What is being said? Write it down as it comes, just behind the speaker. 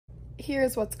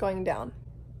Here's what's going down.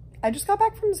 I just got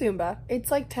back from Zumba. It's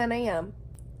like 10 a.m.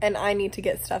 and I need to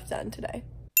get stuff done today.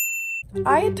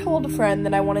 I had told a friend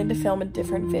that I wanted to film a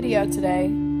different video today,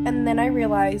 and then I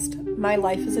realized my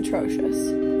life is atrocious.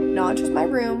 Not just my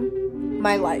room,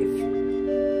 my life.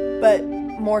 But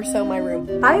more so my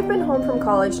room. I've been home from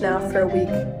college now for a week.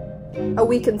 A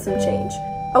week and some change.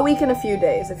 A week and a few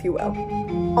days, if you will.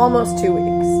 Almost 2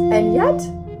 weeks. And yet,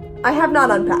 I have not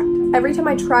unpacked. Every time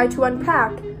I try to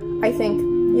unpack, I think,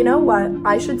 you know what,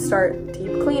 I should start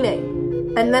deep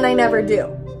cleaning. And then I never do.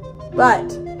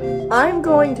 But I'm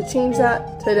going to change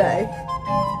that today.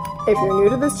 If you're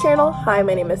new to this channel, hi,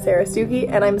 my name is Sarah Stuckey,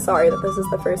 and I'm sorry that this is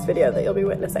the first video that you'll be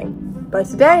witnessing. But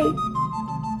today,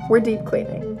 we're deep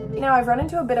cleaning. You know, I've run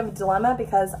into a bit of a dilemma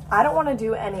because I don't want to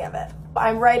do any of it.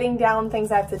 I'm writing down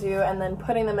things I have to do and then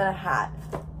putting them in a hat,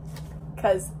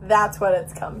 because that's what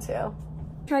it's come to.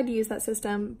 I tried to use that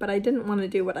system, but I didn't want to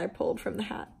do what I pulled from the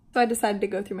hat. So I decided to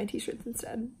go through my t-shirts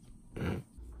instead.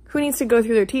 Who needs to go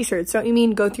through their t-shirts? Don't you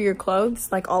mean go through your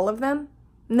clothes, like all of them?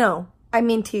 No, I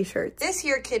mean t-shirts. This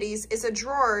here, kitties, is a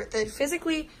drawer that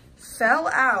physically fell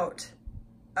out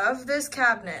of this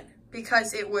cabinet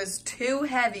because it was too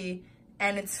heavy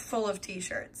and it's full of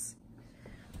t-shirts.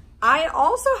 I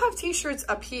also have t-shirts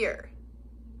up here.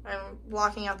 I'm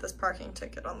blocking out this parking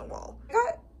ticket on the wall. I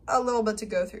got a little bit to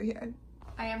go through here.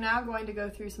 I am now going to go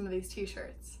through some of these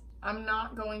t-shirts. I'm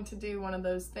not going to do one of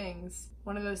those things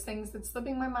that's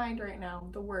slipping my mind right now,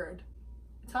 the word.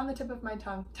 It's on the tip of my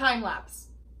tongue. Time lapse.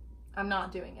 I'm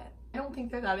not doing it. I don't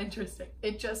think they're that interesting.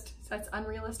 It just sets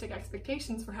unrealistic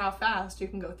expectations for how fast you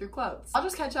can go through clothes. I'll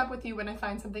just catch up with you when I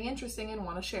find something interesting and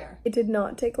want to share. It did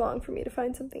not take long for me to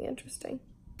find something interesting.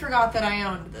 Forgot that I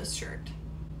owned this shirt.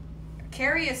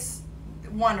 Carrie is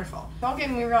wonderful. Don't get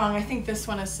me wrong, I think this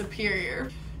one is superior.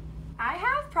 I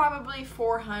have probably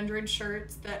 400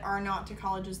 shirts that are not to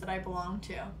colleges that I belong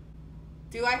to.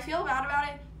 Do I feel bad about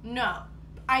it? No.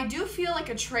 I do feel like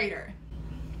a traitor.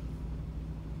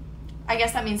 I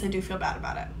guess that means I do feel bad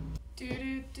about it.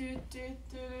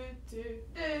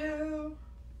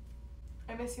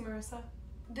 I miss you, Marissa.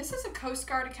 This is a Coast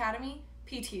Guard Academy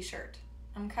PT shirt.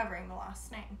 I'm covering the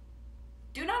last name.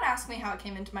 Do not ask me how it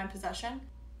came into my possession.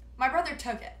 My brother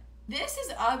took it. This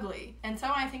is ugly, and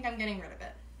so I think I'm getting rid of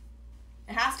it.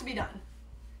 It has to be done.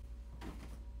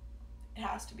 It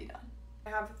has to be done. I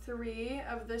have 3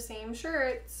 of the same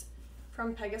shirts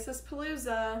from Pegasus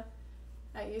Palooza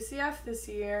at UCF this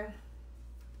year.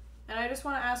 And I just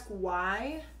want to ask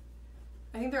why.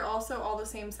 I think they're also all the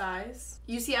same size.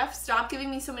 UCF, stop giving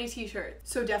me so many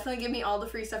t-shirts. So definitely give me all the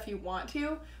free stuff you want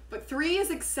to, but 3 is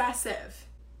excessive.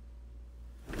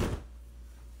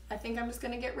 I think I'm just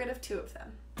gonna get rid of 2 of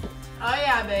them. Oh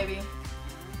yeah, baby.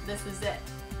 This is it.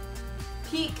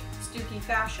 Peak Stuckey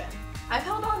fashion. I've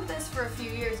held on to this for a few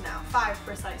years now, 5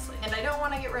 precisely, and I don't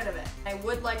want to get rid of it. I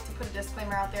would like to put a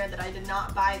disclaimer out there that I did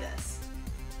not buy this.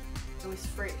 It was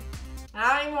free. And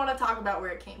I don't even want to talk about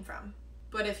where it came from.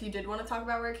 But if you did want to talk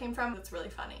about where it came from, it's really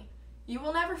funny. You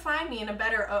will never find me in a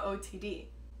better OOTD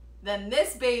than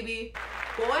this baby.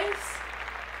 Boys,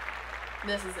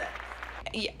 this is it.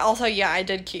 Also, yeah, I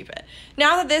did keep it.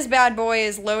 Now that this bad boy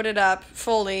is loaded up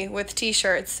fully with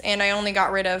t-shirts and I only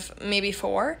got rid of maybe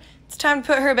 4, it's time to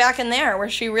put her back in there where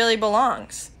she really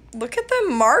belongs. Look at the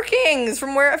markings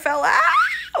from where it fell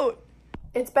out.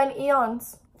 It's been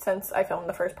eons since I filmed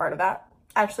the first part of that.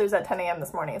 Actually, it was at 10 a.m.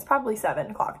 this morning. It's probably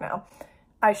 7 o'clock now.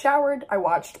 I showered, I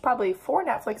watched probably 4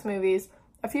 Netflix movies,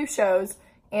 a few shows,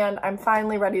 and I'm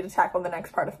finally ready to tackle the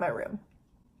next part of my room.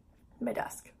 My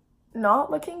desk.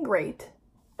 Not looking great,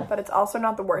 but it's also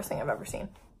not the worst thing I've ever seen.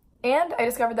 And I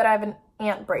discovered that I have an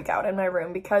ant breakout in my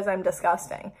room because I'm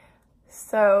disgusting.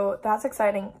 So that's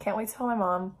exciting. Can't wait to tell my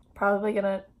mom. Probably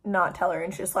gonna not tell her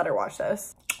and just let her watch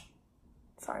this.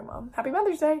 Sorry, Mom. Happy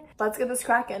Mother's Day. Let's get this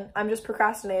cracking. I'm just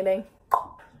procrastinating.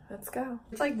 Let's go.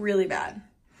 It's like really bad.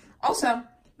 Also,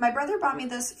 my brother bought me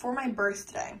this for my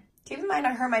birthday. Keep in mind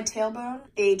I hurt my tailbone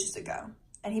ages ago,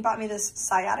 and he bought me this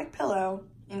sciatic pillow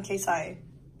in case I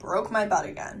broke my butt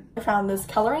again. I found this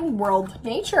Coloring World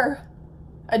Nature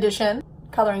edition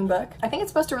coloring book. I think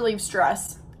it's supposed to relieve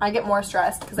stress. I get more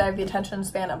stressed because I have the attention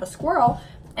span of a squirrel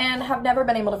and have never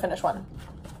been able to finish one.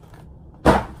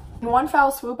 In one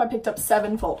foul swoop, I picked up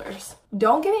 7 folders.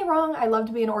 Don't get me wrong, I love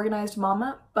to be an organized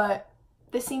mama, but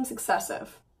this seems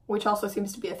excessive, which also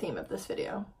seems to be a theme of this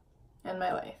video and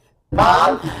my life.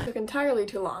 Mom! It took entirely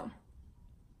too long.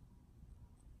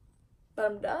 But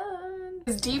I'm done.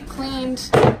 It's deep cleaned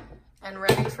and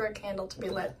ready for a candle to be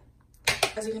lit.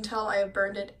 As you can tell, I have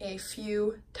burned it a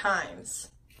few times.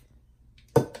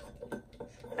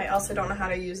 I also don't know how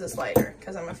to use this lighter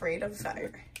because I'm afraid of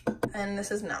fire. And this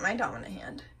is not my dominant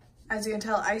hand. As you can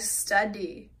tell, I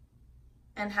study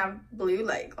and have blue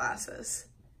light glasses.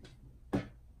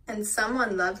 And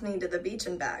someone loves me to the beach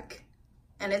and back.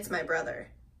 And it's my brother.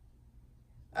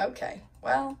 Okay,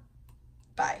 well,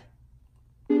 bye.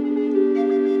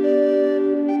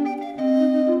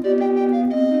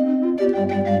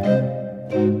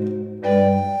 Thank you.